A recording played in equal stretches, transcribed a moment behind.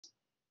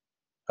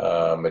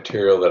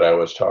material that I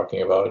was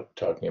talking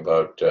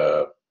about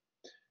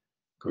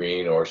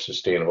green or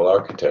sustainable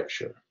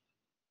architecture.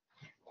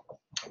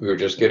 We were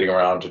just getting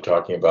around to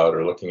talking about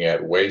or looking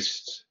at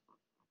waste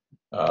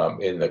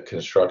in the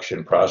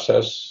construction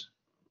process,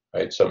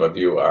 right? Some of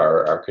you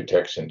are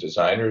architects and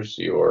designers.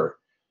 Your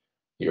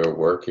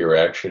work, your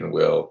action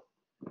will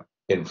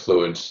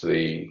influence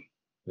the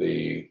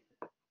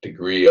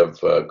degree of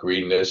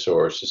greenness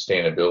or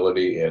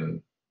sustainability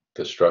in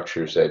the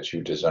structures that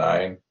you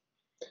design,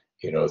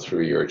 you know,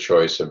 through your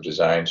choice of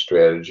design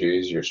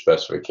strategies, your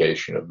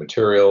specification of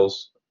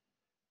materials,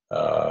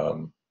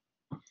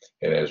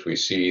 and as we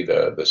see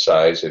the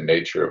size and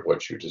nature of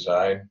what you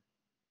design,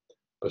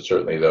 but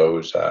certainly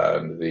those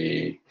on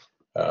the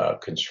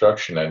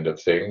construction end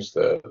of things,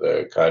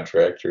 the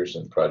contractors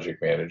and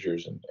project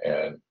managers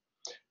and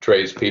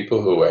tradespeople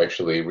who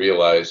actually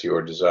realize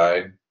your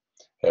design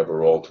have a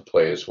role to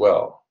play as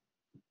well.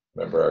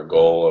 Remember, our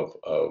goal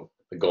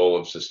the goal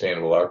of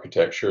sustainable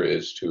architecture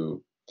is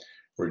to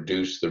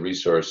reduce the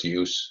resource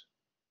use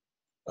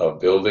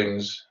of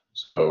buildings,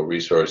 so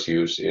resource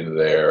use in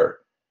their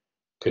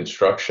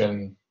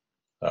construction,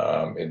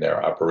 in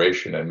their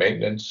operation and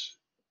maintenance,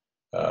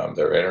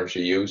 their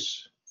energy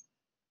use,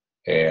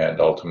 and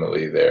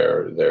ultimately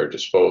their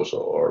disposal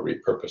or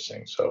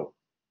repurposing. So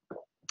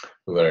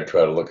we're going to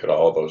try to look at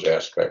all those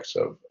aspects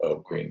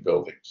of green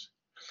buildings.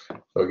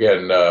 So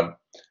again,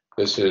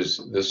 this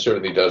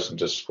certainly doesn't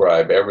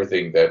describe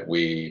everything that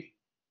we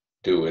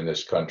do in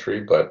this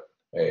country, but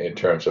in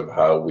terms of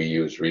how we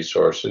use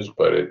resources,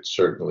 but it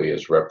certainly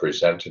is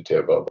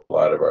representative of a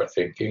lot of our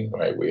thinking,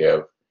 right? We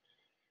have,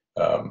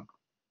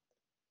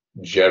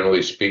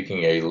 generally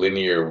speaking, a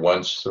linear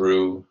once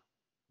through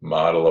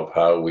model of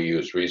how we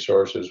use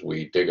resources.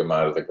 We dig them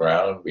out of the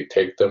ground, we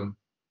take them,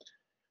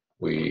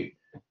 we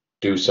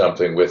do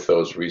something with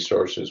those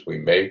resources we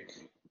make.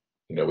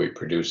 You know, we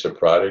produce a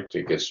product,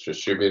 it gets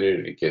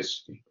distributed, it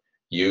gets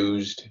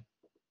used,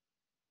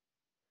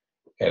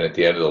 and at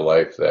the end of the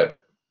life, that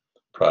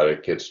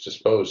product gets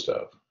disposed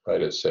of,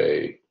 right? It's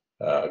a,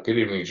 good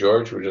evening,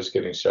 George, we're just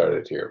getting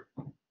started here.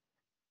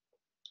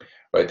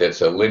 Right,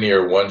 that's a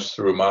linear once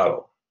through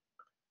model.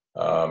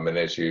 And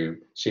as you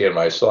see in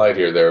my slide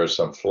here, there are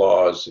some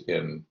flaws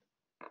in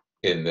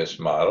this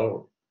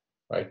model,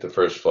 right? The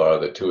first flaw,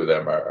 the two of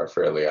them are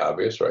fairly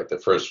obvious, right? The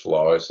first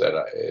flaw is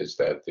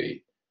that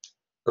the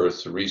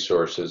Earth's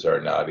resources are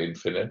not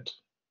infinite,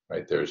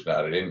 right? There's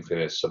not an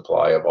infinite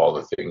supply of all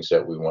the things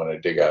that we want to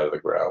dig out of the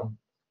ground.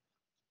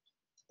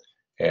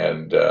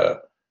 And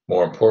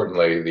more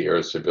importantly, the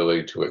Earth's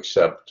ability to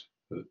accept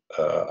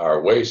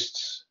our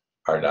wastes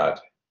are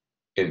not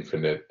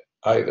infinite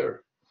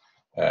either.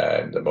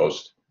 And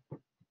the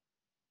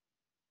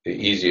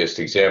easiest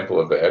example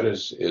of that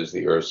is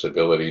the Earth's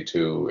ability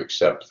to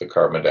accept the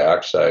carbon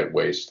dioxide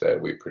waste that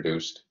we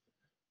produced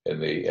in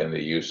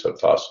the use of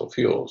fossil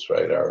fuels,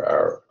 right?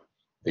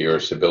 The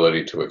Earth's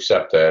ability to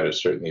accept that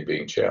is certainly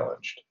being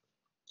challenged.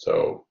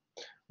 So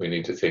we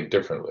need to think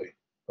differently,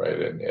 right?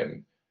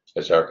 And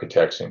as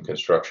architects and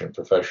construction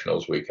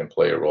professionals, we can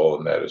play a role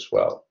in that as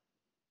well.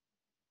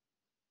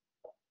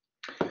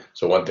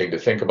 So one thing to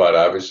think about,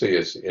 obviously,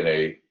 is in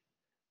a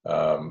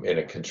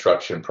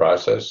construction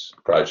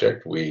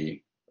project,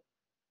 we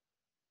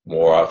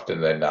more often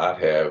than not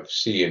have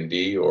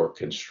C&D or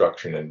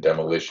construction and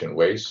demolition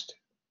waste,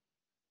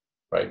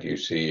 right? You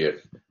see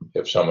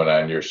if someone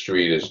on your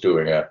street is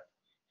doing a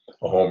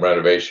home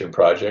renovation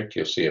project,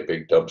 you'll see a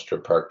big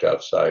dumpster parked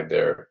outside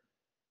their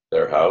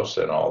house,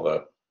 and all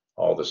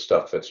the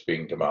stuff that's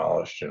being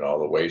demolished and all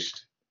the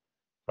waste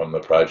from the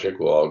project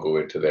will all go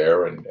into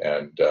there, and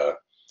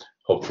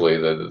hopefully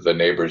the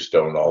neighbors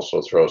don't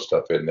also throw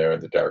stuff in there in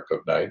the dark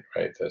of night,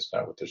 right? That's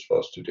not what they're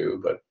supposed to do.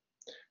 But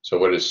so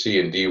what is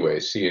C&D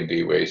waste?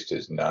 C&D waste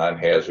is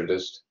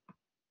non-hazardous,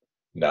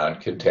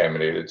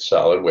 non-contaminated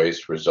solid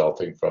waste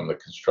resulting from the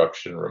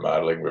construction,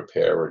 remodeling,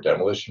 repair, or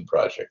demolition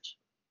projects.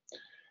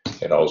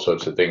 And all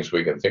sorts of things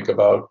we can think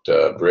about,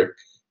 brick,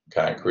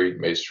 concrete,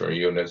 masonry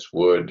units,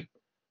 wood,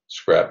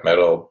 scrap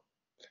metal,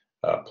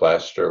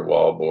 plaster,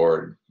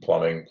 wallboard,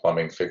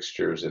 plumbing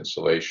fixtures,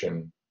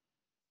 insulation.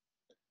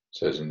 It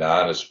says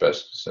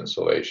non-asbestos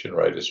insulation,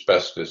 right?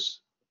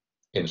 Asbestos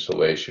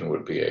insulation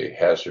would be a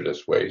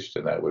hazardous waste,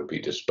 and that would be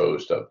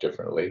disposed of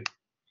differently.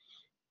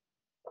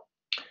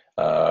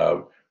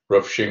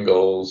 Roof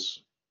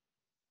shingles,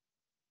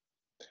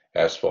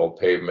 asphalt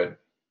pavement,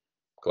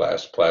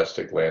 glass,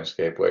 plastic,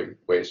 landscape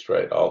waste,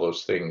 right? All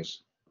those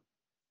things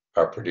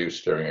are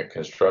produced during a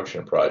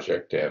construction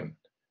project, and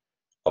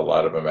a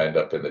lot of them end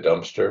up in the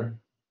dumpster,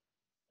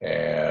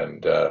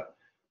 and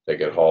they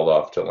get hauled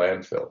off to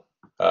landfill.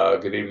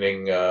 Good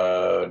evening,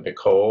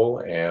 Nicole,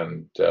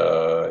 and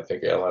I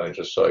think Alan, I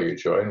just saw you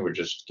join. We're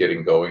just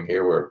getting going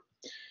here. We're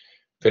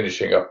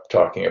finishing up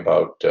talking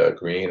about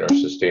green or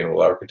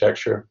sustainable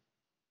architecture.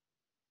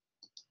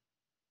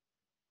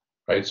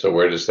 Right, so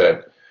where does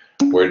that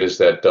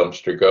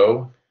dumpster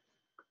go?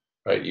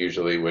 Right,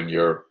 usually when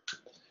you're,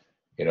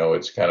 you know,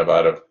 it's kind of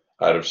out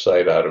of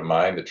sight, out of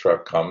mind. The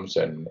truck comes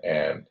and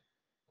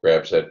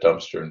grabs that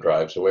dumpster and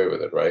drives away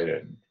with it, right?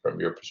 And from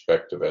your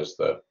perspective as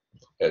the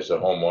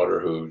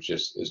homeowner who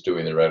just is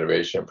doing the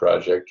renovation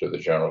project, or the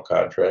general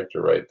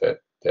contractor, right?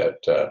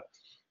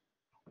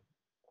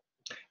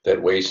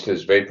 That waste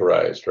is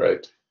vaporized,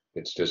 right?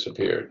 It's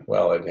disappeared.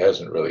 Well, it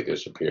hasn't really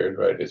disappeared,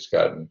 right? It's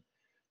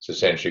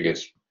essentially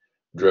gets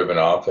driven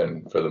off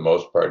and for the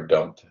most part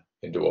dumped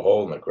into a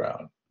hole in the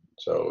ground.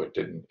 So it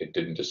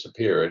didn't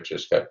disappear. It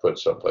just got put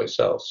someplace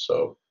else.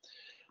 So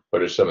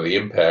what are some of the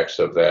impacts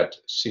of that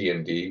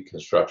C&D,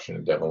 construction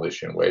and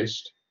demolition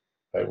waste?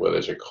 Right? Well,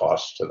 there's a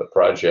cost to the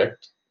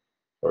project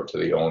or to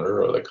the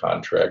owner or the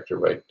contractor,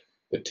 right?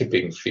 The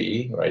tipping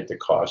fee, right? The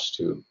cost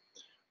to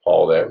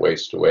haul that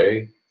waste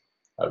away.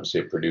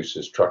 Obviously, it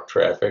produces truck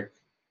traffic,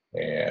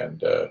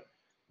 and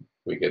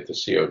we get the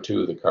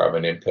CO2, the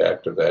carbon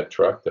impact of that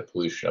truck, the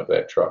pollution of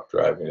that truck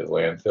driving to the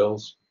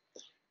landfills.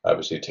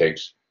 Obviously, it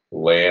takes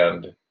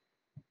land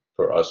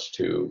for us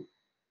to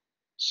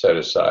set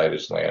aside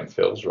as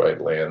landfills, right?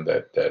 Land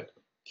that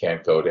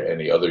can't go to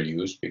any other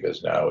use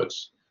because now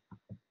it's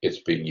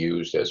being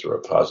used as a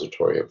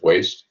repository of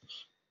waste.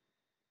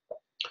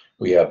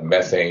 We have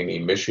methane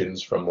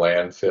emissions from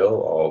landfill.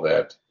 All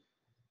that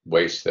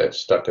waste that's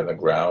stuck in the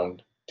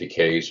ground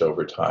decays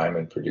over time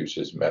and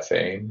produces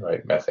methane,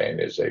 right? Methane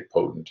is a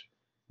potent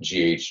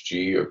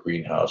GHG, or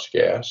greenhouse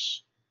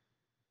gas.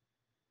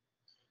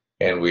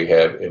 And we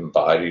have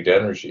embodied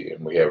energy,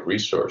 and we have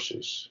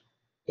resources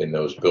in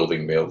those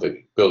building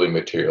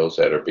materials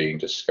that are being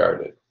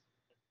discarded,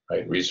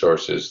 right?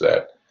 Resources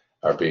that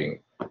are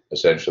being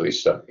essentially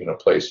stuck,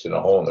 placed in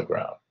a hole in the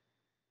ground,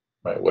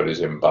 right? What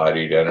is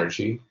embodied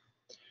energy?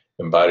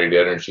 Embodied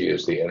energy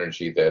is the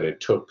energy that it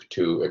took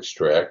to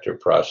extract or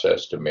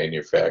process, to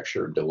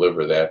manufacture,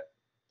 deliver that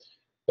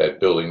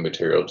building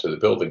material to the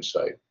building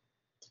site.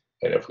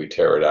 And if we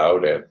tear it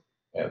out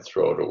and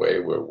throw it away,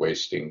 we're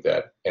wasting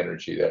that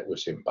energy that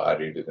was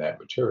embodied in that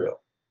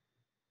material.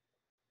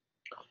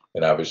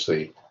 And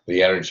obviously,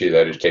 the energy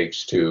that it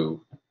takes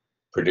to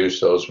produce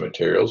those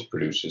materials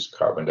produces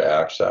carbon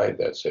dioxide.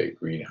 That's a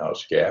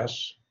greenhouse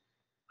gas,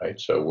 right?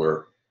 So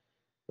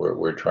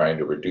we're trying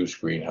to reduce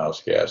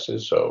greenhouse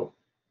gases. So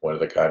one of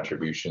the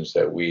contributions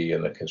that we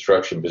in the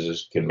construction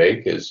business can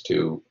make is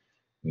to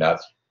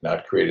not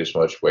create as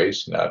much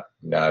waste, not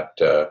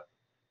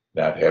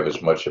have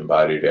as much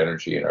embodied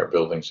energy in our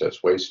buildings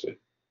that's wasted.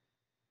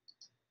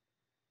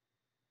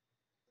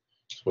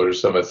 What are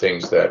some of the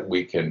things that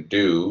we can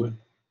do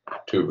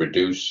to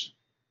reduce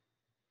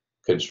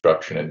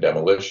construction and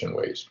demolition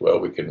waste? Well,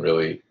 we can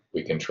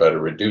try to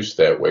reduce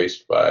that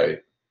waste by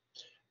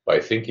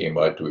thinking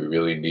about, do we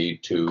really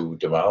need to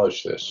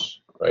demolish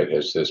this, right?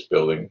 Has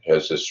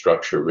this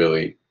structure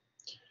really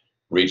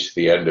reached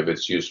the end of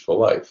its useful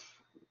life,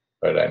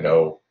 right? I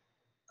know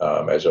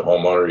as a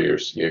homeowner,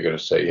 you're going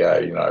to say, yeah,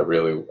 I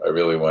really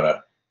want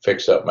to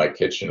fix up my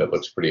kitchen. It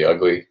looks pretty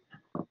ugly.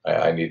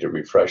 I need to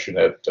refreshen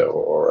it,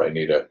 or I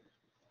need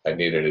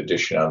an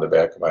addition on the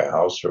back of my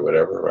house or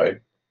whatever, right?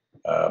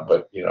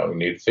 But you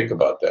need to think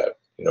about that.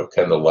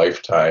 Can the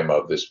lifetime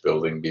of this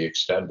building be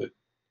extended?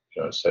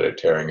 Instead of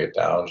tearing it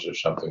down, is there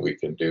something we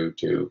can do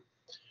to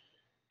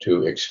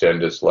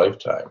extend its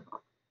lifetime?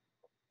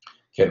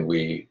 Can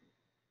we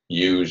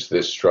use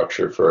this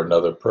structure for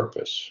another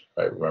purpose?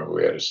 Right? Remember,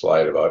 we had a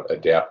slide about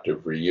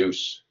adaptive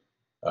reuse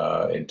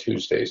in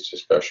Tuesday's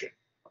discussion.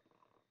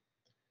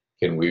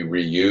 Can we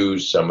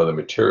reuse some of the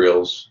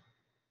materials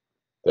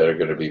that are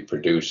going to be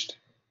produced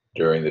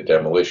during the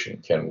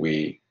demolition? Can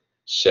we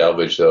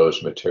salvage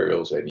those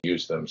materials and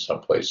use them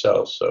someplace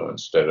else? So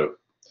instead of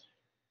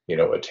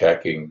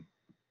attacking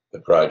the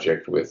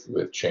project with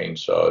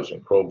chainsaws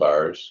and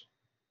crowbars,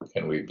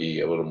 can we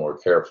be a little more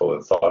careful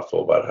and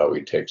thoughtful about how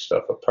we take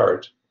stuff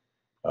apart?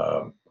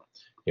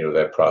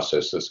 That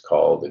process is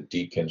called a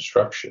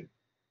deconstruction,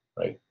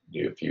 right?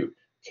 If you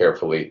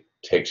carefully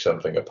take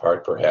something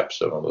apart, perhaps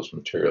some of those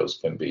materials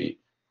can be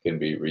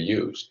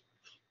reused.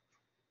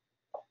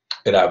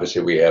 And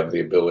obviously, we have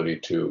the ability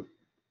to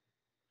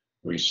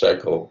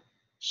recycle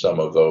some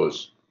of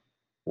those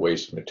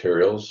waste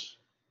materials,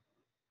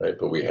 right?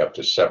 But we have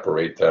to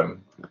separate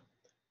them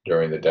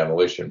during the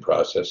demolition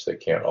process. They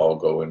can't all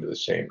go into the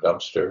same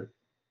dumpster.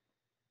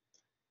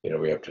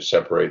 We have to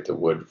separate the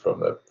wood from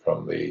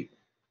the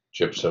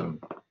gypsum,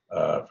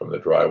 from the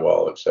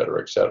drywall, et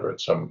cetera, et cetera.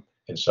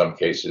 In some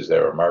cases,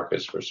 there are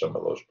markets for some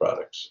of those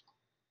products.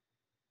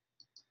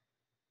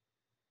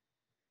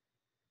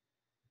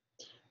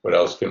 What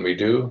else can we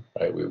do?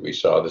 Right, we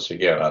saw this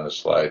again on the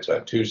slides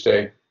on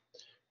Tuesday.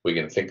 We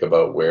can think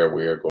about where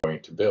we are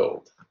going to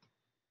build.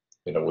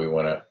 We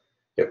want to,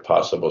 if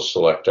possible,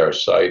 select our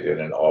site in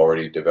an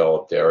already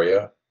developed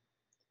area.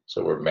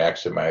 So we're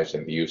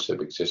maximizing the use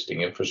of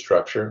existing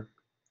infrastructure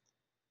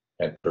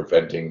and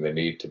preventing the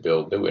need to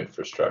build new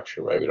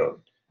infrastructure, right? We don't,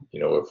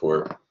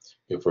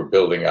 if we're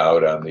building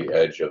out on the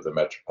edge of the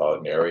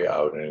metropolitan area,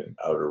 out in an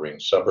outer ring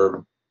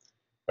suburb,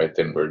 right,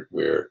 then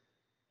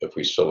if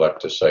we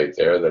select a site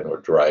there, then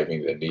we're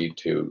driving the need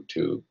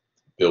to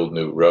build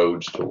new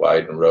roads, to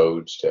widen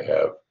roads, to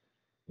have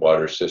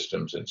water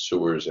systems and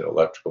sewers and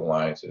electrical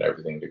lines and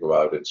everything to go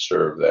out and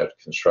serve that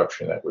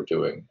construction that we're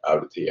doing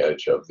out at the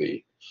edge of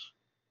the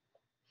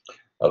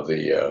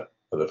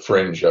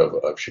fringe of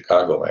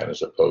Chicagoland,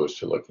 as opposed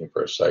to looking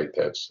for a site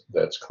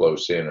that's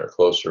close in or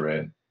closer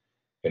in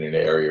an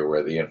area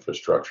where the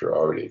infrastructure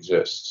already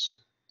exists.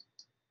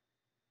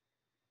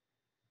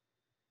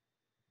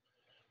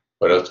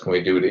 What else can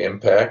we do to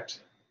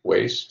impact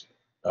waste?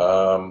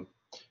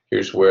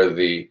 Here's where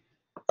the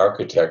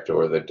architect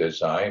or the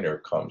designer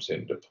comes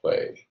into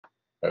play.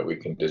 Right? We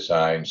can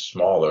design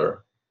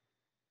smaller,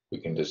 we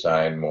can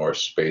design more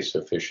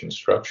space-efficient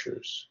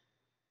structures.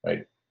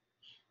 Right?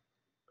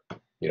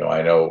 You know,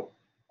 I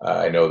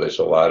know there's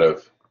a lot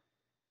of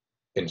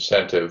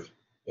incentive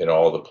in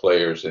all the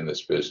players in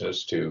this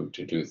business to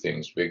do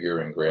things bigger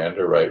and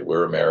grander. Right?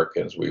 We're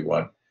Americans. We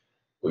want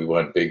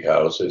big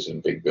houses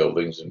and big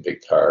buildings and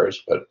big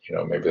cars, but you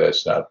know, maybe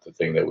that's not the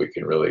thing that we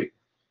can really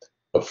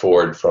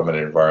afford from an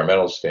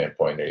environmental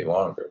standpoint any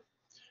longer.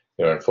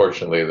 You know,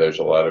 unfortunately, there's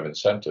a lot of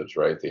incentives,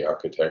 right? The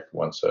architect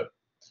wants a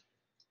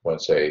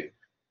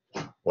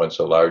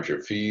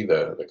larger fee.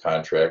 The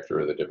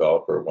contractor or the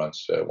developer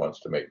wants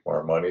to make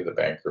more money. The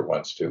banker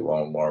wants to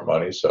loan more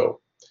money.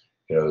 So,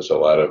 you know, there's a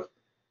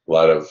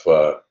lot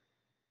of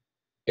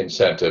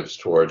incentives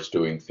towards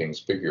doing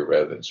things bigger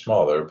rather than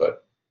smaller.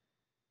 But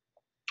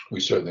we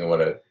certainly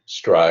want to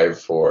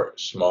strive for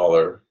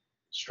smaller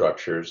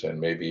structures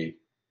and maybe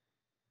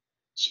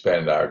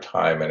spend our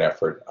time and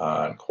effort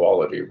on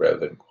quality rather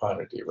than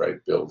quantity,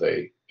 right? Build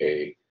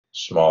a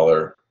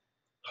smaller,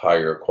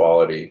 higher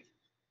quality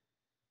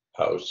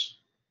house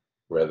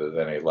rather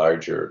than a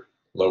larger,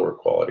 lower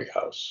quality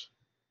house.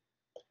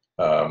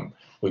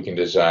 We can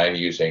design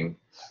using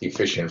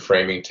efficient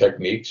framing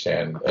techniques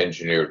and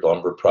engineered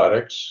lumber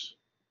products,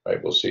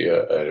 right? We'll see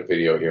a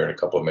video here in a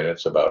couple of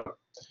minutes about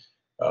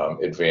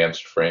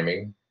advanced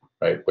framing,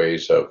 right?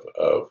 Ways of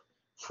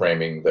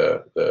framing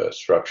the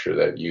structure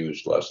that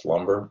use less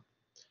lumber.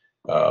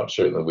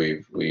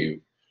 Certainly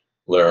we've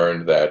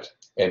learned that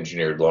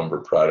engineered lumber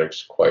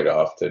products quite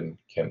often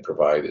can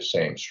provide the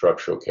same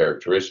structural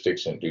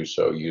characteristics and do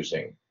so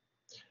using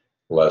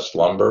less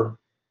lumber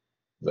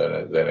than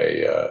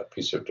a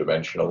piece of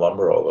dimensional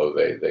lumber, although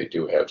they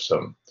do have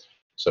some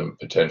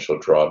potential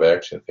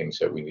drawbacks and things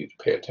that we need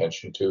to pay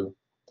attention to.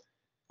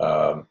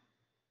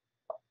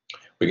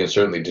 We can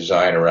certainly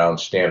design around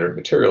standard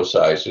material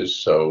sizes,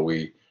 so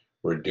we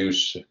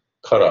reduce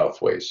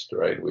cutoff waste,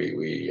 right?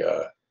 We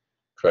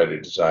try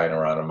to design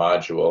around a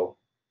module,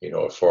 you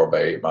know, a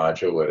 4x8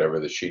 module, whatever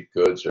the sheet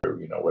goods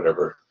or, you know,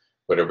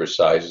 whatever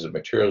sizes of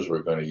materials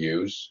we're going to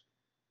use,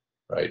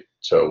 right?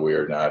 So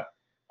we're not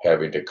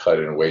having to cut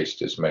and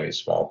waste as many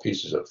small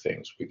pieces of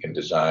things. We can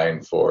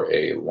design for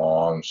a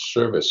long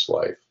service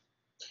life.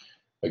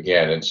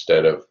 Again,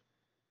 instead of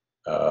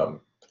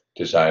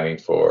designing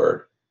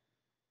for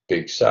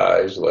big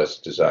size, let's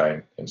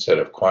design, instead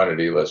of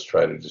quantity, let's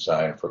try to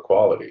design for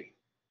quality.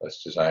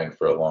 Let's design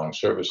for a long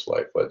service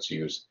life. Let's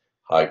use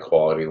high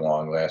quality,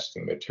 long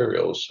lasting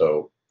materials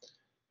so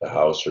the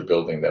house or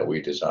building that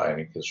we design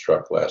and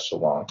construct lasts a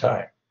long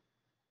time.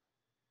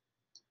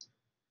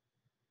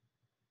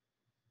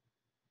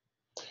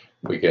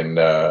 We can,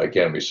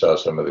 again, we saw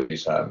some of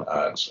these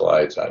on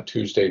slides on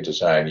Tuesday,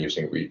 design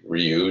using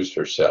reused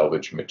or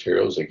salvaged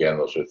materials. Again,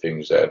 those are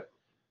things that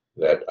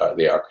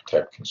the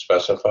architect can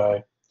specify.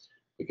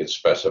 We can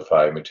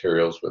specify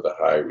materials with a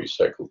high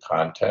recycled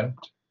content.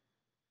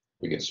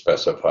 We can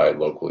specify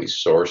locally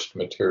sourced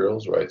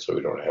materials, right? So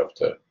we don't have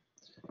to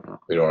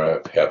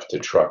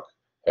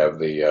have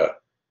the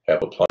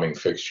plumbing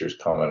fixtures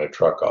come in a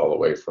truck all the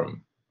way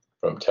from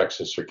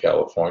Texas or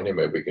California.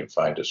 Maybe we can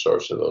find a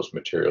source of those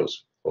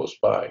materials close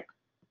by.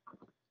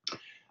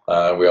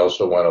 We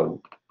also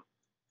want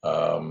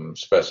to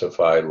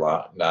specify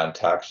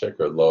non-toxic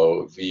or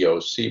low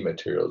VOC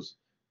materials.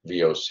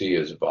 VOC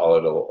is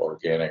volatile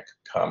organic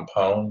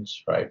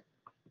compounds, right?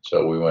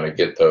 So we want to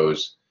get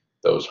those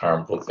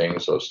harmful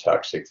things, those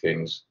toxic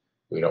things.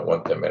 We don't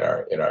want them in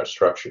our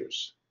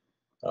structures.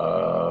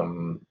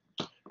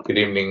 Good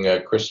evening,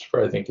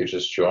 Christopher. I think you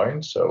just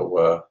joined.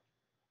 So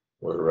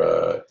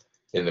we're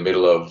in the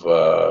middle of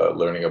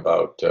learning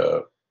about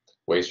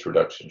waste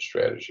reduction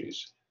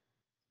strategies.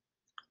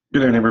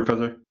 Good evening,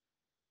 Professor.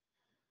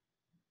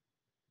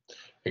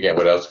 Again,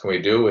 what else can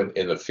we do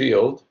in the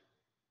field,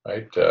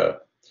 right?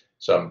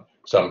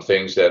 Some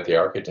things that the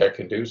architect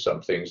can do,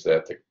 some things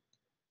that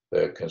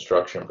the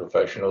construction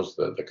professionals,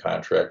 the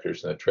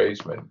contractors and the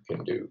tradesmen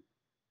can do,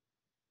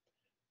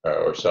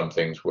 or some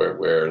things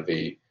where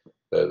the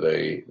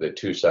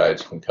two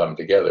sides can come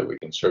together. We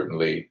can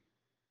certainly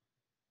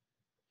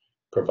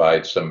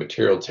provide some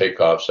material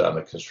takeoffs on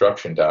the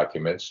construction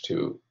documents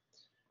to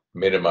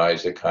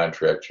minimize the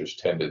contractor's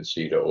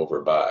tendency to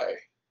overbuy,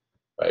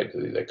 right?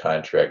 The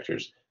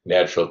contractor's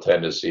natural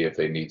tendency, if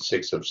they need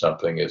 6 of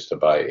something, is to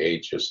buy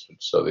 8 just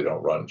so they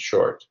don't run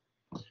short.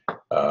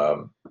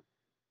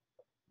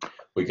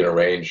 We can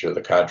arrange, or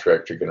the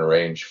contractor can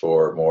arrange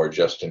for more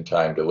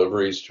just-in-time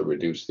deliveries to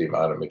reduce the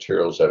amount of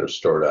materials that are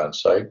stored on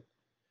site.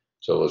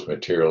 so those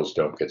materials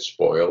don't get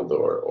spoiled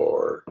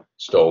or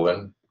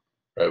stolen,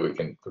 right? We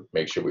can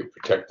make sure we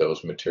protect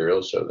those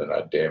materials so they're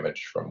not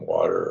damaged from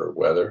water or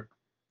weather.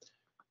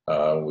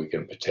 We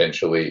can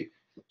potentially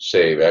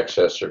save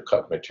excess or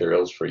cut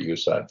materials for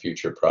use on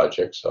future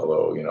projects,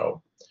 although, you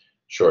know,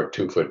 short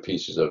 2-foot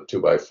pieces of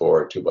 2x4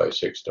 or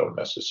 2x6 don't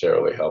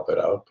necessarily help it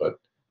out, but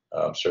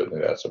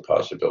certainly that's a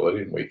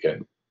possibility. And we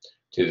can,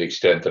 to the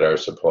extent that our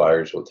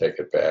suppliers will take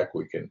it back,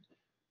 we can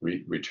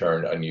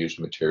return unused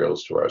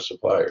materials to our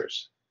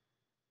suppliers.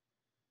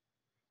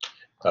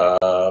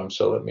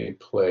 So let me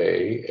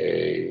play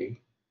a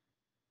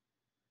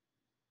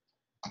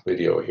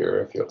video here,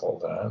 if you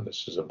hold on.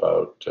 This is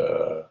about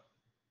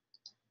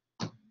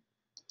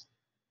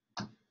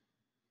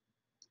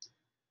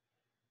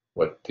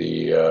what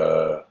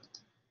the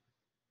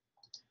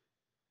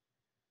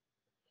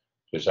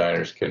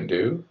designers can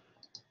do.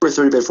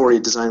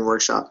 30x40 design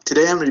workshop.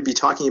 Today I'm going to be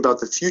talking about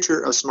the future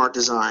of smart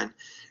design,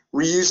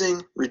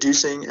 reusing,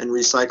 reducing, and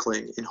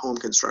recycling in home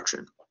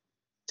construction.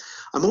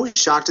 I'm always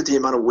shocked at the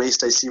amount of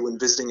waste I see when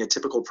visiting a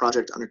typical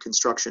project under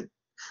construction.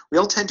 We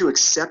all tend to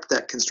accept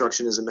that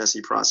construction is a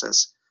messy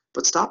process,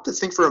 but stop to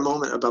think for a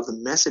moment about the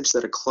message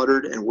that a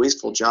cluttered and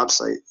wasteful job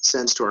site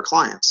sends to our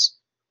clients.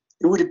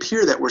 It would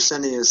appear that we're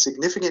sending a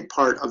significant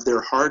part of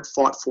their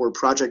hard-fought-for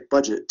project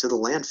budget to the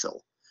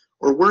landfill,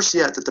 or worse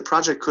yet, that the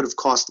project could have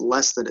cost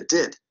less than it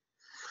did.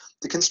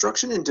 The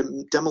Construction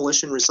and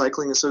Demolition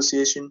Recycling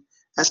Association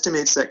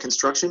estimates that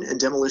construction and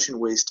demolition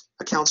waste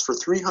accounts for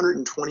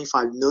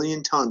 325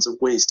 million tons of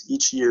waste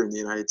each year in the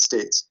United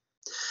States,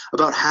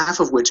 about half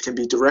of which can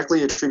be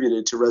directly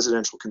attributed to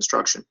residential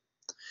construction.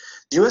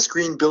 The U.S.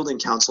 Green Building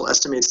Council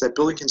estimates that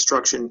building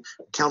construction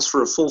accounts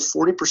for a full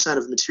 40%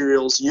 of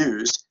materials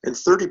used and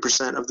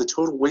 30% of the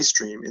total waste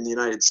stream in the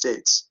United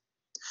States.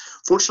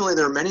 Fortunately,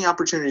 there are many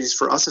opportunities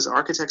for us as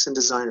architects and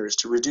designers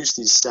to reduce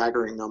these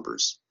staggering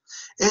numbers.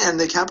 And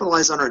they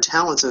capitalize on our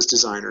talents as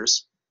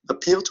designers,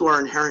 appeal to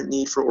our inherent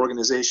need for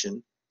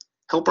organization,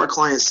 help our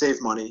clients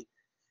save money,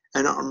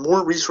 and are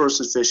more resource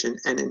efficient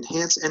and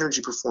enhance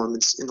energy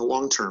performance in the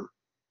long term.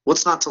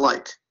 What's not to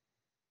like?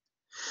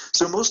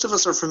 So most of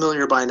us are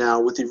familiar by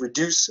now with the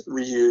reduce,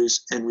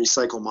 reuse, and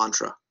recycle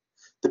mantra,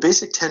 the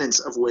basic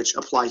tenets of which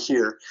apply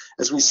here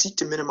as we seek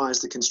to minimize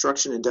the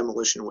construction and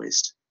demolition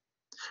waste.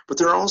 But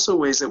there are also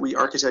ways that we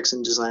architects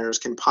and designers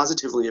can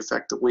positively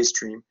affect the waste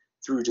stream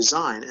through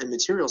design and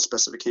material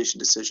specification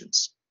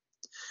decisions.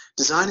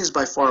 Design is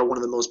by far one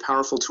of the most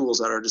powerful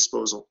tools at our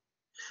disposal.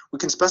 We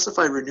can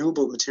specify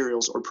renewable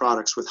materials or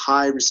products with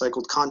high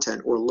recycled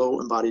content or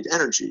low embodied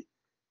energy,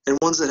 and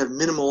ones that have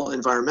minimal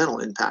environmental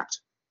impact.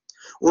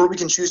 Or we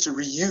can choose to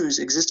reuse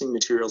existing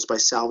materials by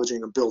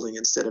salvaging a building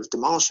instead of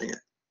demolishing it.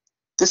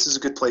 This is a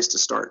good place to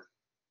start.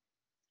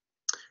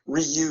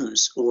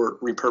 Reuse or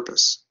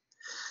repurpose.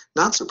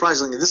 Not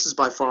surprisingly, this is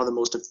by far the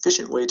most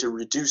efficient way to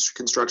reduce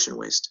construction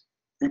waste.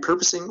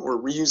 Repurposing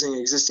or reusing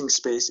existing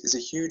space is a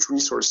huge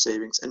resource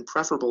savings and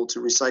preferable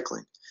to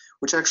recycling,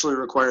 which actually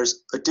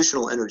requires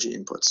additional energy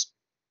inputs.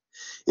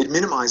 It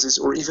minimizes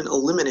or even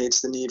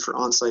eliminates the need for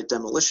on-site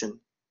demolition,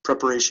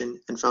 preparation,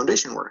 and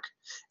foundation work,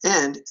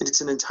 and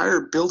it's an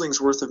entire building's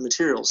worth of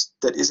materials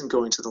that isn't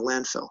going to the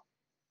landfill.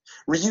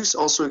 Reuse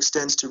also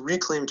extends to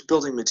reclaimed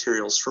building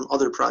materials from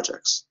other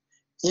projects.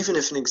 Even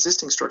if an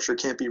existing structure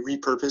can't be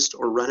repurposed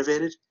or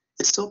renovated,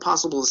 it's still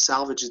possible to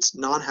salvage its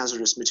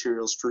non-hazardous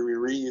materials for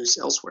reuse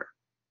elsewhere.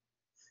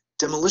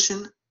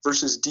 Demolition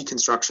versus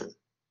deconstruction.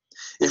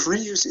 If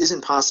reuse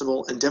isn't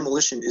possible and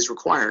demolition is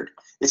required,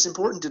 it's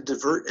important to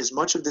divert as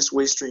much of this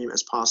waste stream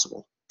as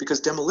possible, because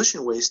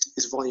demolition waste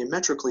is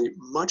volumetrically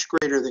much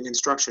greater than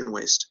construction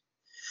waste.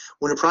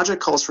 When a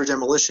project calls for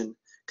demolition,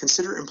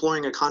 consider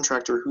employing a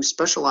contractor who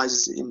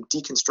specializes in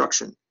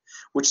deconstruction,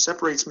 which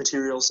separates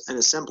materials and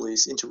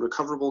assemblies into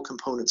recoverable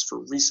components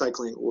for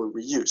recycling or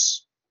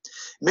reuse.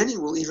 Many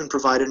will even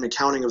provide an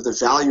accounting of the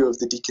value of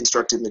the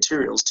deconstructed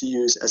materials to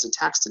use as a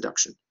tax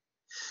deduction.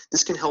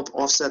 This can help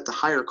offset the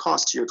higher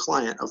cost to your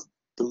client of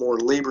the more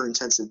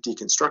labor-intensive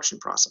deconstruction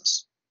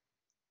process.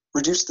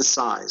 Reduce the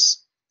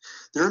size.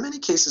 There are many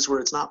cases where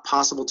it's not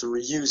possible to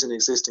reuse an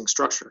existing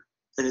structure,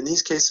 and in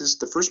these cases,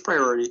 the first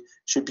priority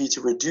should be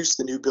to reduce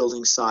the new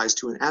building's size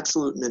to an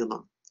absolute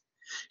minimum.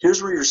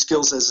 Here's where your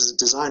skills as a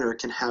designer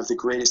can have the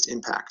greatest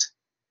impact.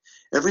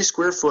 Every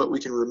square foot we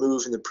can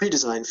remove in the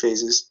pre-design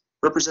phases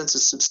represents a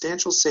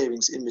substantial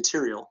savings in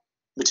material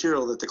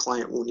that the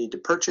client will need to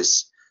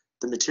purchase,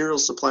 the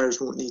materials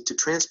suppliers won't need to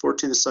transport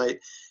to the site,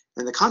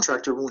 and the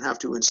contractor won't have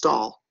to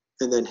install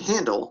and then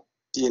handle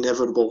the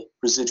inevitable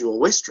residual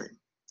waste stream.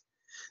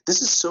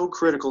 This is so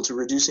critical to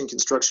reducing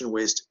construction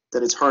waste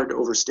that it's hard to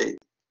overstate.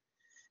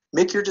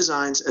 Make your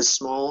designs as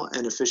small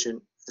and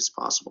efficient as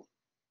possible.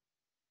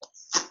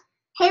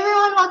 Hey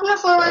everyone, welcome to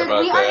Forward.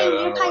 We are that?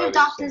 a new kind of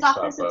doctor's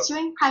office that's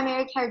doing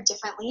primary care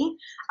differently.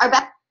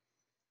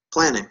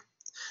 Planning.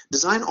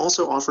 Design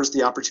also offers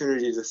the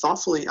opportunity to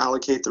thoughtfully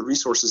allocate the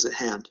resources at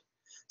hand.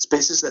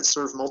 Spaces that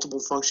serve multiple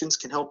functions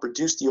can help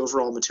reduce the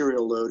overall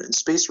material load and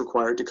space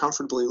required to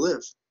comfortably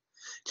live.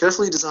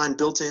 Carefully designed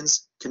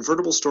built-ins,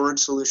 convertible storage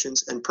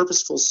solutions, and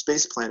purposeful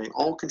space planning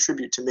all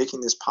contribute to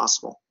making this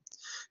possible.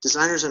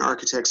 Designers and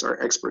architects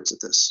are experts at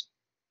this.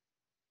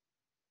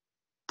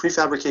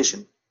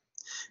 Prefabrication.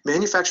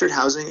 Manufactured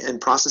housing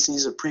and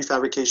processes of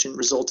prefabrication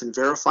result in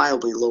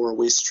verifiably lower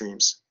waste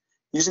streams.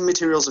 Using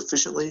materials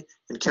efficiently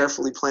and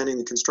carefully planning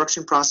the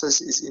construction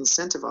process is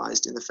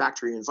incentivized in the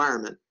factory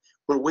environment,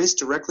 where waste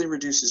directly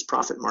reduces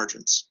profit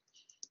margins.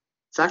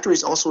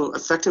 Factories also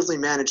effectively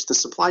manage the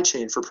supply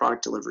chain for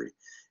product delivery,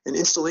 and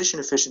installation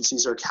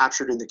efficiencies are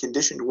captured in the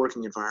conditioned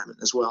working environment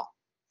as well.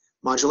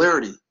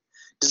 Modularity.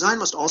 Design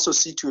must also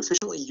seek to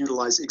efficiently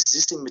utilize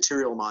existing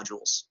material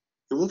modules.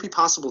 It won't be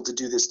possible to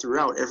do this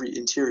throughout every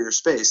interior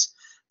space,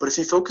 but if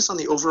you focus on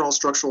the overall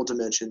structural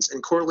dimensions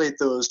and correlate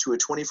those to a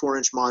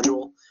 24-inch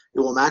module, it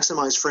will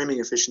maximize framing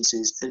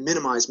efficiencies and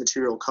minimize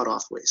material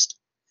cutoff waste.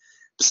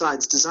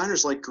 Besides,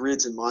 designers like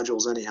grids and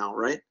modules anyhow,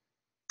 right?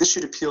 This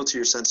should appeal to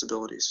your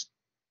sensibilities.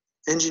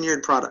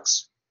 Engineered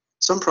products.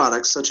 Some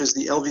products, such as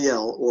the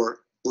LVL, or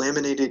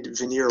laminated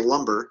veneer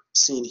lumber,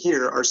 seen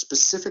here, are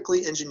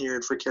specifically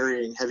engineered for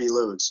carrying heavy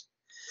loads.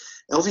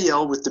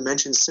 LVL with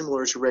dimensions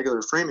similar to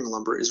regular framing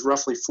lumber is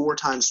roughly 4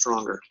 times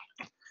stronger.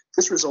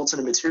 This results in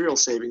a material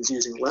savings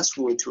using less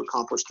wood to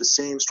accomplish the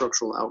same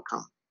structural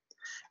outcome.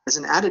 As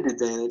an added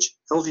advantage,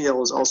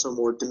 LVL is also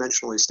more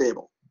dimensionally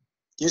stable.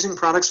 Using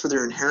products for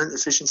their inherent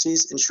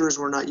efficiencies ensures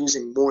we're not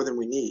using more than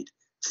we need,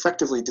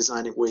 effectively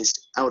designing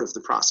waste out of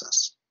the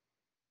process.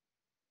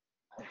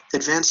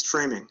 Advanced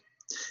framing.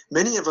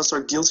 Many of us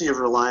are guilty of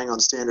relying on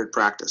standard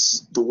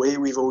practice, the way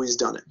we've always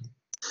done it.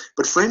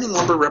 But framing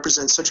lumber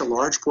represents such a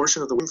large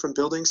portion of the wind from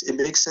buildings, it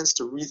makes sense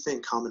to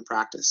rethink common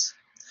practice.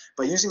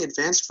 By using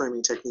advanced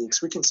framing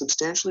techniques, we can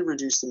substantially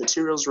reduce the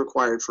materials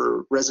required for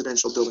a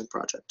residential building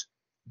project.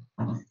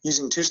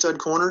 Using 2-stud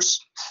corners,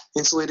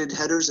 insulated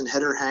headers and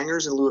header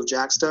hangers in lieu of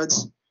jack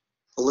studs,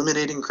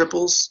 eliminating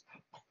cripples,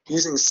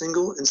 using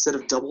single instead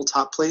of double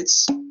top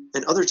plates,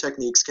 and other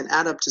techniques can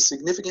add up to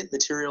significant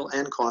material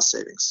and cost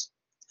savings.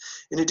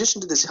 In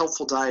addition to this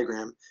helpful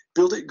diagram,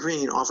 Build It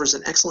Green offers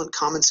an excellent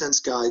common sense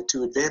guide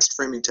to advanced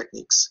framing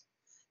techniques.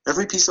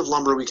 Every piece of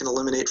lumber we can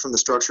eliminate from the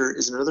structure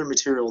is another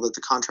material that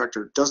the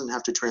contractor doesn't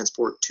have to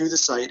transport to the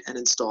site and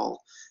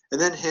install,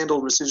 and then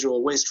handle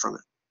residual waste from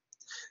it.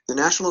 The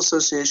National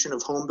Association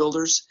of Home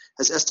Builders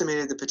has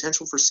estimated the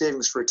potential for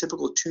savings for a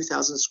typical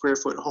 2,000 square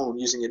foot home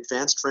using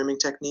advanced framing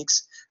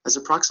techniques as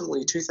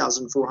approximately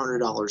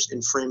 $2,400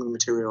 in framing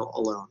material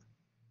alone.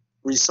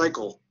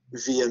 Recycle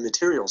via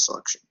material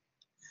selection.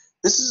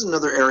 This is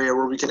another area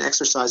where we can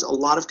exercise a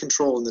lot of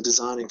control in the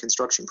design and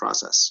construction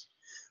process.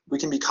 We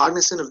can be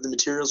cognizant of the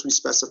materials we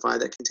specify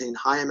that contain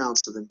high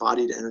amounts of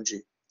embodied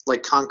energy,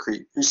 like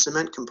concrete, whose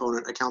cement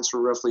component accounts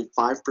for roughly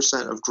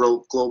 5% of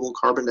global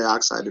carbon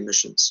dioxide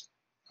emissions.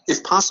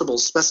 If possible,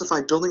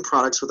 specify building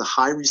products with a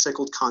high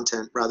recycled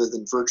content rather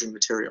than virgin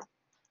material.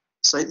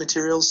 Site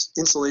materials,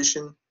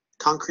 insulation,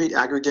 concrete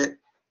aggregate,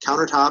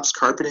 countertops,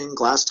 carpeting,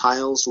 glass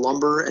tiles,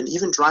 lumber, and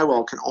even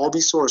drywall can all be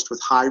sourced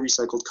with high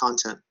recycled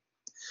content.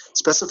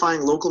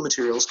 Specifying local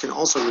materials can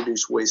also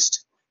reduce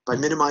waste by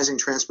minimizing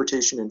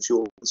transportation and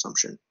fuel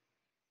consumption.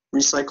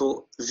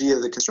 Recycle via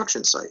the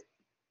construction site.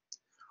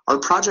 Our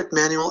project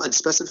manual and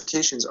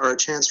specifications are a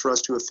chance for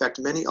us to affect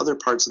many other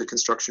parts of the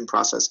construction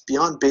process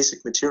beyond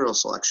basic material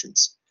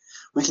selections.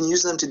 We can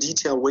use them to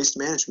detail waste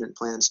management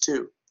plans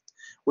too.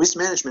 Waste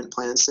management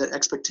plans set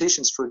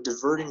expectations for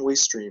diverting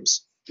waste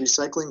streams,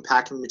 recycling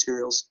packing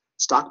materials,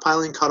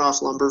 stockpiling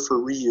cut-off lumber for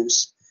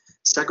reuse,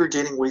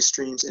 segregating waste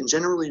streams, and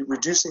generally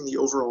reducing the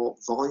overall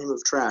volume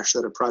of trash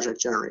that a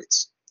project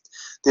generates.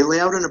 They lay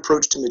out an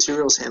approach to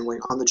materials handling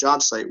on the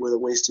job site where the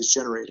waste is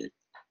generated.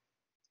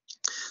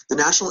 The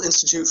National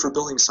Institute for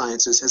Building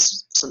Sciences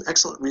has some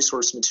excellent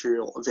resource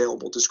material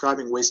available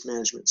describing waste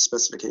management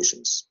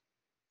specifications.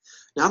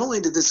 Not only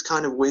did this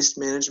kind of waste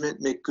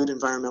management make good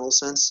environmental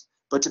sense,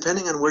 but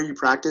depending on where you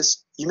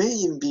practice, you may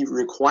even be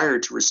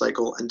required to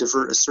recycle and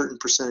divert a certain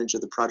percentage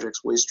of the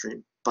project's waste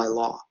stream by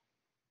law.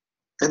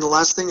 And the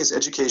last thing is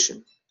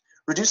education.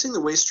 Reducing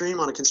the waste stream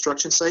on a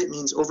construction site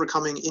means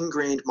overcoming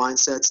ingrained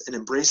mindsets and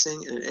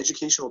embracing an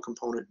educational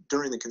component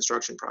during the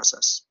construction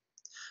process.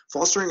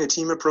 Fostering a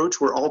team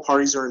approach where all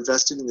parties are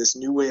invested in this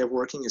new way of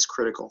working is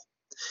critical.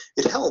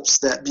 It helps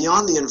that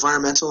beyond the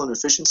environmental and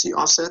efficiency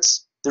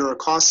offsets, there are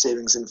cost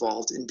savings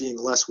involved in being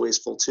less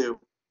wasteful too.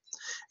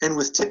 And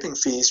with tipping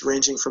fees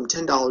ranging from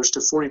 $10 to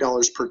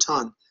 $40 per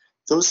ton,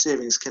 those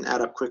savings can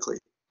add up quickly.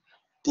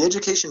 The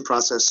education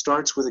process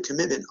starts with a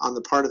commitment on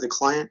the part of the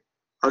client,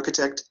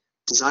 architect,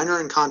 designer,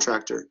 and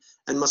contractor,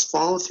 and must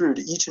follow through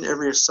to each and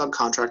every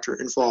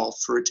subcontractor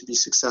involved for it to be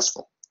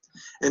successful.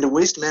 And a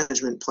waste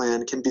management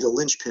plan can be the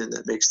linchpin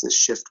that makes this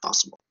shift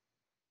possible.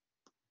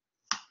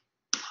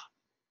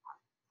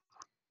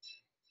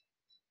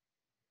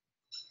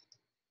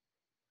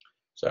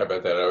 Sorry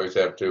about that. I always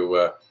have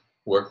to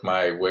work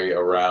my way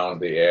around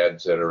the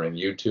ads that are in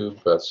YouTube.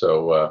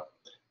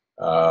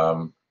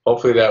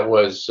 Hopefully that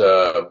was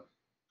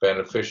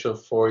beneficial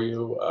for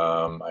you.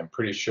 I'm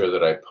pretty sure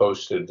that I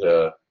posted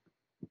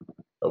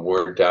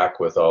Word doc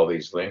with all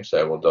these links.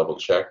 I will double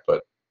check,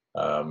 but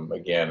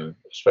again,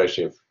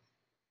 especially if,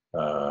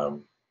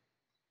 well,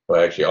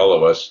 actually all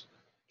of us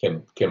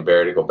can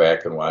bear to go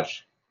back and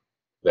watch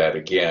that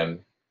again,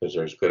 because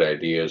there's good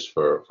ideas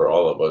for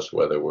all of us,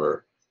 whether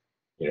we're,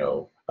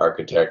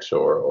 architects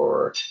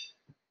or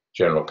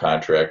general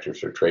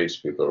contractors or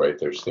tradespeople, right?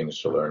 There's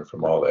things to learn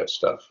from all that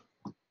stuff.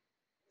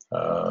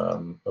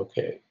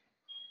 Okay.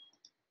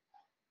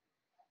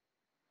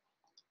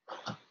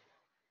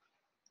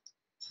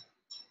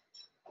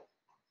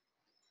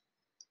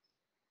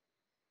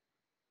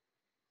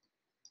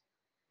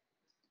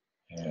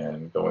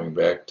 And going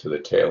back to the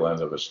tail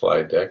end of a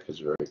slide deck is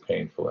very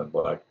painful in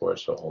Blackboard,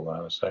 so hold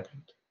on a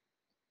second.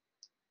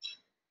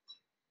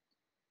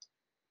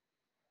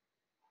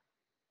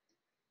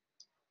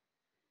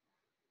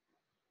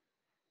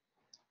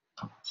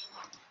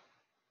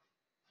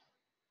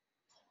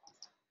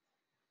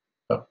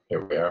 Oh,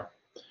 here we are.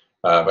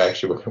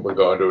 Actually, we're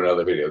going to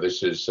another video.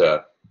 This is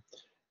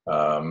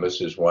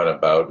one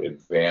about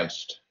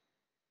advanced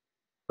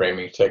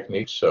framing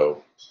techniques.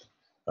 So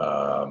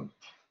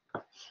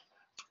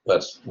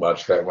let's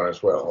watch that one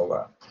as well. Hold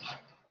on.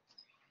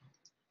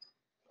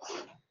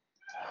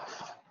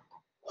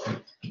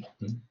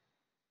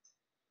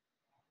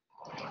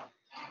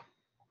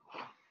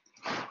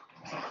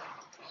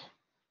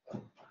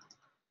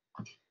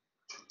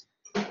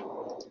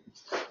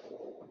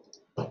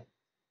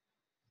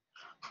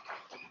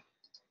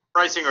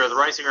 Reisinger of the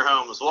Reisinger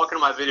Homes. Welcome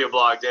to my video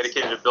blog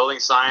dedicated to building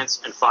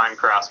science and fine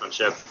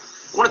craftsmanship.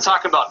 I want to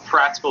talk about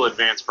practical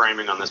advanced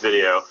framing on this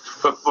video.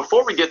 But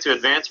before we get to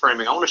advanced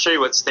framing, I want to show you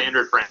what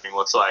standard framing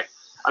looks like.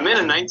 I'm in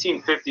a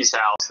 1950s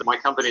house that my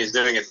company is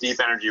doing a deep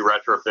energy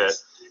retrofit.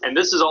 And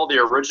this is all the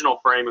original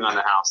framing on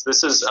the house.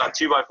 This is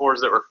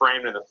 2x4s that were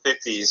framed in the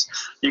 50s.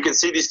 You can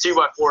see these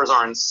 2x4s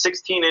are in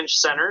 16-inch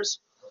centers.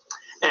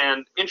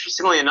 And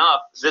interestingly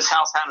enough, this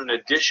house had an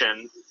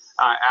addition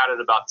added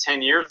about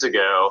 10 years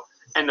ago.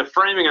 And the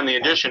framing on the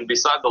addition,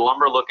 beside the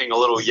lumber looking a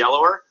little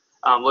yellower,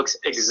 looks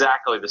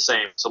exactly the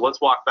same. So let's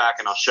walk back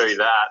and I'll show you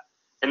that.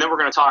 And then we're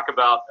going to talk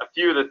about a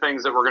few of the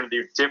things that we're going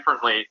to do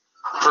differently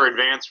for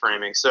advanced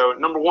framing. So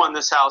number one,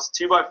 this house,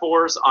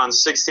 2x4s on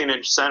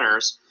 16-inch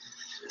centers.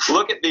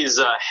 Look at these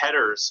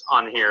headers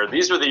on here.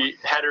 These are the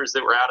headers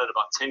that were added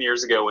about 10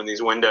 years ago when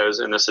these windows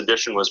in this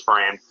addition was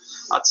framed.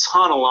 A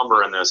ton of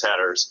lumber in those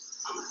headers.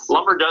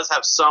 Lumber does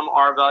have some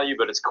R value,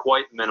 but it's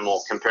quite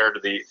minimal compared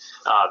to the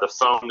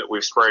foam that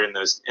we've sprayed in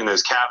those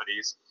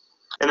cavities.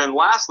 And then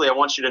lastly, I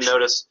want you to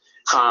notice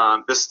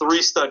this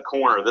 3-stud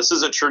corner. This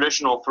is a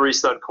traditional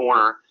 3-stud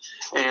corner,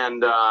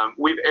 and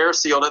we've air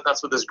sealed it.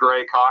 That's what this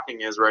gray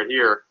caulking is right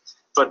here.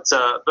 But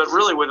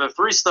really, with a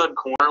 3-stud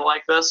corner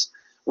like this,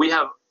 we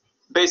have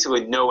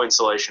basically no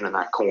insulation in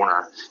that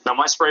corner. Now,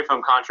 my spray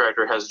foam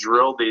contractor has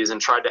drilled these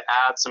and tried to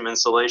add some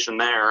insulation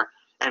there.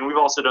 And we've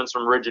also done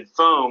some rigid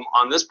foam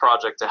on this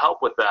project to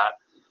help with that.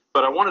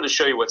 But I wanted to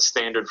show you what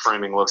standard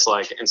framing looks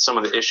like and some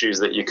of the issues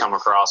that you come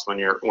across when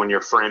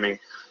you're framing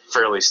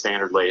fairly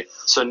standardly.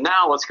 So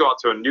now let's go out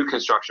to a new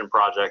construction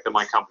project that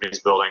my company is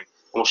building,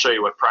 and we'll show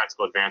you what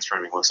practical advanced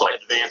framing looks like.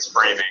 Advanced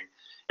framing.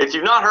 If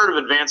you've not heard of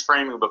advanced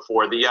framing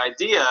before, the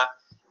idea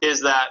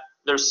is that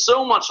there's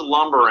so much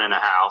lumber in a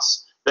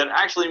house that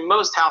actually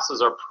most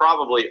houses are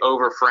probably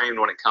overframed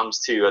when it comes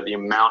to the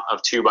amount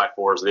of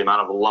 2x4s, the amount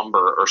of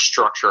lumber or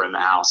structure in the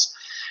house.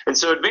 And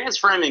so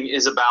advanced framing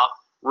is about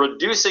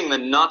reducing the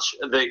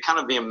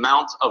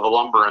amount of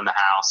lumber in the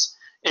house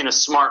in a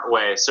smart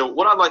way. So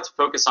what I'd like to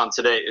focus on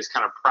today is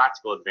kind of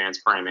practical advanced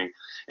framing.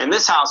 In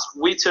this house,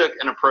 we took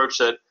an approach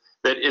that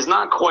is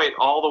not quite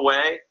all the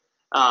way,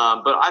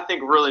 but I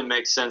think really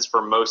makes sense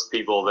for most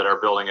people that are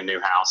building a new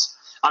house.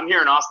 I'm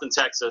here in Austin,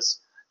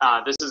 Texas.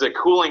 This is a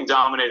cooling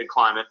dominated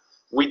climate.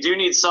 We do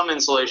need some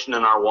insulation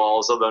in our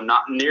walls, although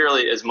not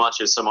nearly as much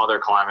as some other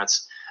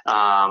climates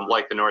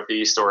like the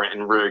Northeast or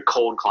in really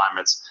cold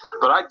climates.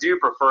 But I do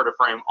prefer to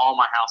frame all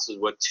my houses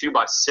with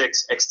 2x6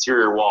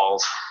 exterior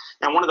walls.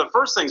 And one of the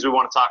first things we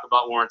want to talk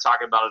about when we're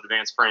talking about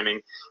advanced framing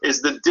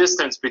is the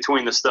distance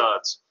between the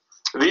studs.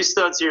 These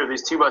studs here,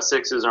 these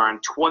 2x6s, are in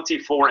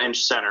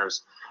 24-inch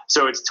centers.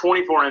 So it's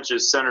 24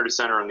 inches center to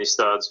center on these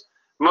studs.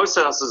 Most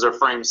houses are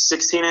framed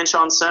 16-inch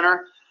on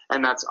center,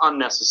 and that's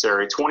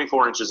unnecessary.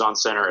 24 inches on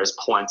center is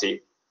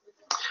plenty.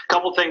 A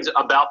couple things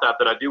about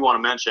that I do want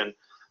to mention.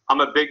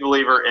 I'm a big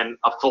believer in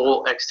a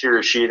full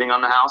exterior sheathing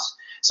on the house.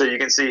 So you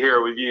can see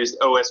here we've used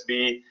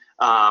OSB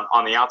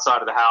on the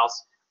outside of the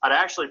house. I'd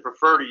actually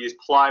prefer to use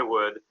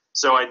plywood.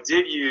 So I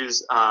did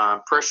use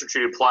pressure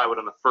treated plywood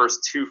on the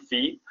first 2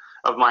 feet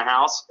of my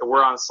house.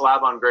 We're on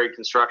slab on grade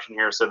construction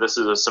here, so this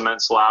is a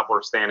cement slab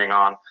we're standing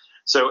on.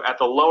 So at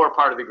the lower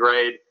part of the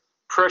grade,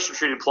 pressure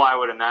treated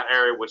plywood in that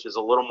area, which is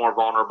a little more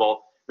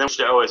vulnerable, then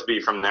to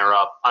OSB from there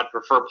up. I'd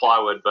prefer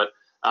plywood, but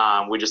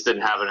we just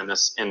didn't have it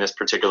in this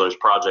particular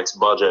project's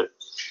budget.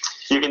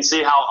 You can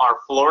see how our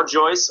floor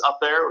joists up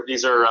there,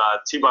 these are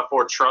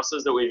 2x4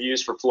 trusses that we've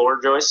used for floor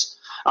joists.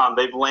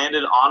 They've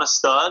landed on a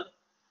stud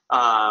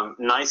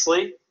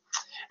nicely.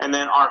 And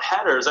then our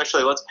headers,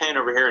 actually let's pan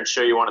over here and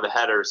show you one of the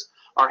headers.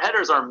 Our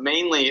headers are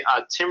mainly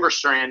timber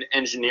strand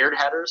engineered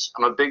headers.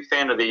 I'm a big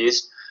fan of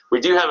these. We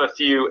do have a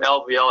few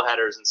LVL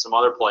headers in some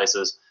other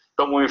places,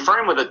 but when we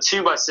frame with a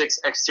 2x6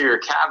 exterior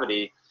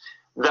cavity,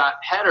 that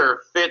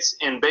header fits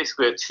in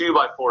basically a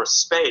 2x4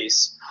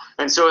 space,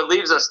 and so it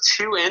leaves us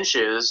 2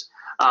 inches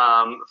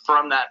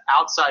from that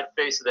outside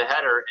face of the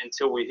header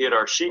until we hit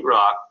our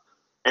sheetrock.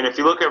 And if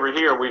you look over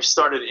here, we've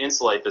started to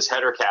insulate this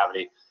header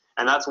cavity,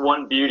 and that's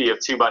one beauty of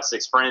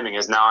 2x6 framing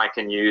is now I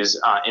can use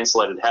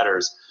insulated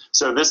headers.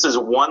 So this is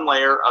one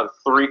layer of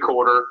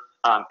 3/4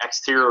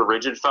 exterior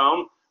rigid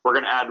foam. We're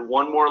going to add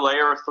one more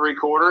layer of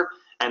 3/4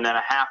 and then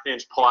a 1/2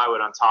 inch plywood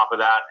on top of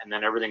that, and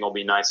then everything will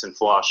be nice and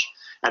flush.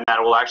 And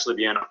that will actually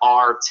be an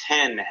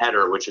R10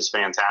 header, which is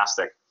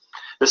fantastic.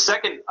 The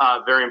second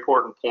very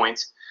important point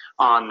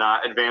on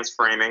advanced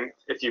framing,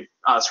 if you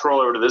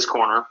scroll over to this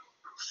corner,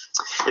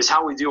 is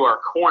how we do our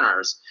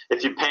corners.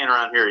 If you pan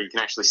around here, you can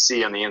actually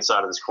see on the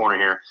inside of this corner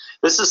here.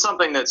 This is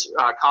something that's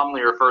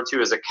commonly referred to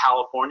as a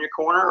California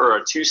corner or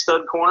a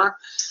 2-stud corner.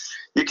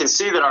 You can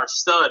see that our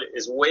stud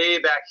is way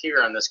back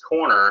here on this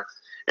corner,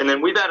 and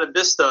then we've added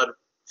this stud,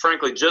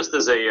 frankly, just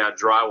as a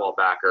drywall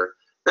backer.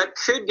 That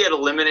could get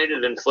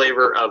eliminated in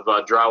favor of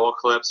drywall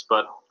clips,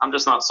 but I'm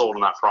just not sold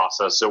on that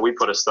process, so we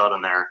put a stud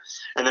in there.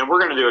 And then we're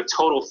going to do a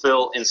total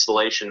fill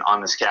installation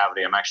on this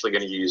cavity. I'm actually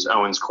going to use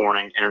Owens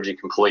Corning Energy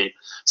Complete.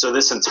 So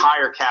this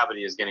entire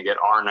cavity is going to get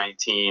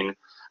R19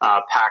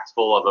 packed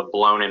full of a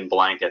blown-in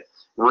blanket.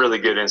 Really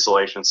good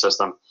insulation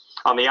system.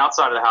 On the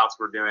outside of the house,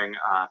 we're doing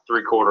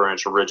 3/4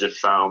 inch rigid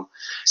foam.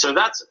 So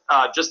that's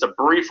just a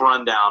brief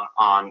rundown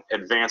on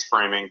advanced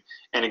framing.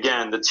 And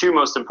again, the 2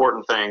 most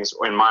important things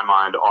in my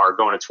mind are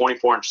going to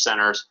 24-inch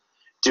centers,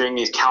 doing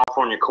these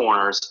California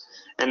corners,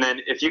 and then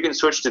if you can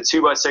switch to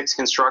 2x6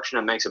 construction,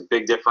 it makes a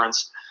big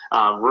difference.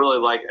 Really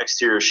like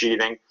exterior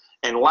sheathing.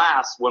 And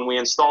last, when we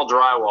install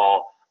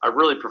drywall, I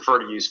really prefer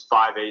to use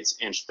 5/8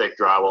 inch thick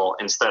drywall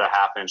instead of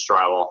 1/2 inch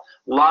drywall.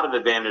 A lot of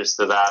advantages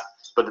to that.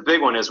 But the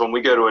big one is when we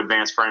go to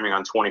advanced framing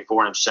on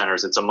 24-inch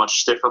centers, it's a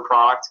much stiffer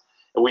product.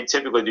 We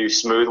typically do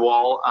smooth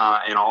wall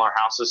in all our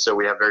houses, so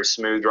we have very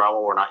smooth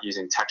drywall. We're not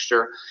using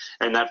texture.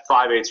 And that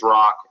 5/8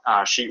 rock,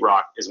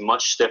 sheetrock, is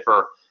much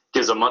stiffer,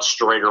 gives a much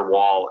straighter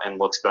wall, and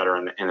looks better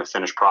in the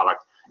finished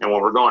product. And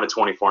when we're going to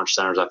 24-inch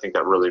centers, I think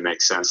that really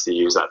makes sense to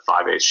use that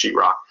 5/8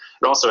 sheetrock.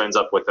 It also ends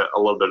up with a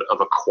little bit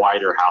of a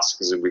quieter house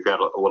because we've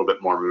got a little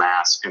bit more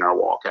mass in our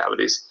wall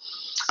cavities.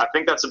 I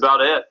think that's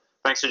about it.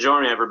 Thanks for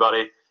joining me,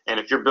 everybody. And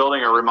if you're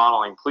building or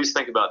remodeling, please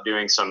think about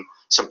doing some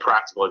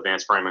practical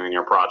advanced framing in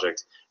your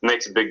project. It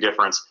makes a big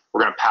difference.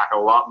 We're going to pack a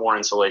lot more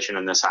insulation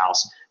in this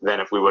house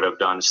than if we would have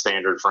done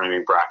standard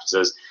framing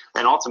practices.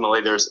 And ultimately,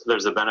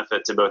 there's a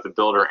benefit to both the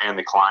builder and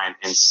the client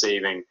in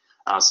saving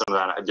some of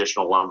that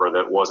additional lumber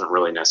that wasn't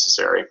really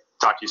necessary.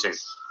 Talk to you soon.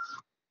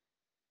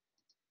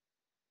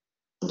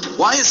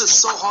 Why is it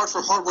so hard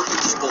for hardworking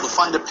people to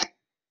find a...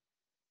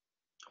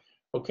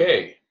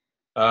 Okay.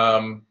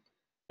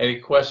 Any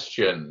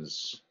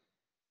questions?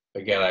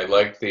 Again, I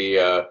like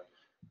the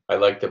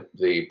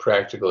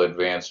practical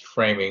advanced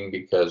framing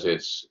because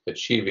it's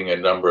achieving a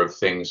number of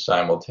things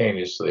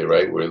simultaneously,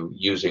 right? We're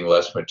using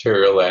less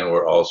material and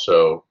we're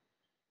also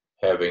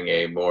having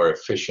a more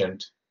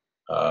efficient,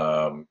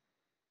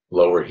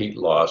 lower heat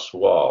loss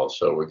wall.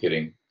 So we're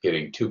getting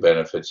 2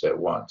 benefits at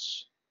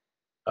once.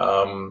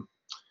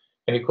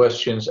 Any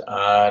questions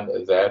on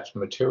that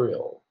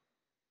material?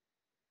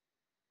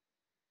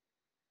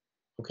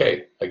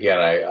 Okay, again,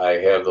 I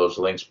have those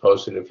links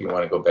posted if you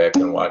want to go back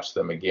and watch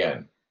them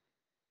again.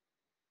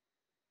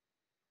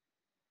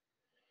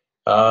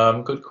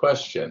 Good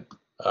question.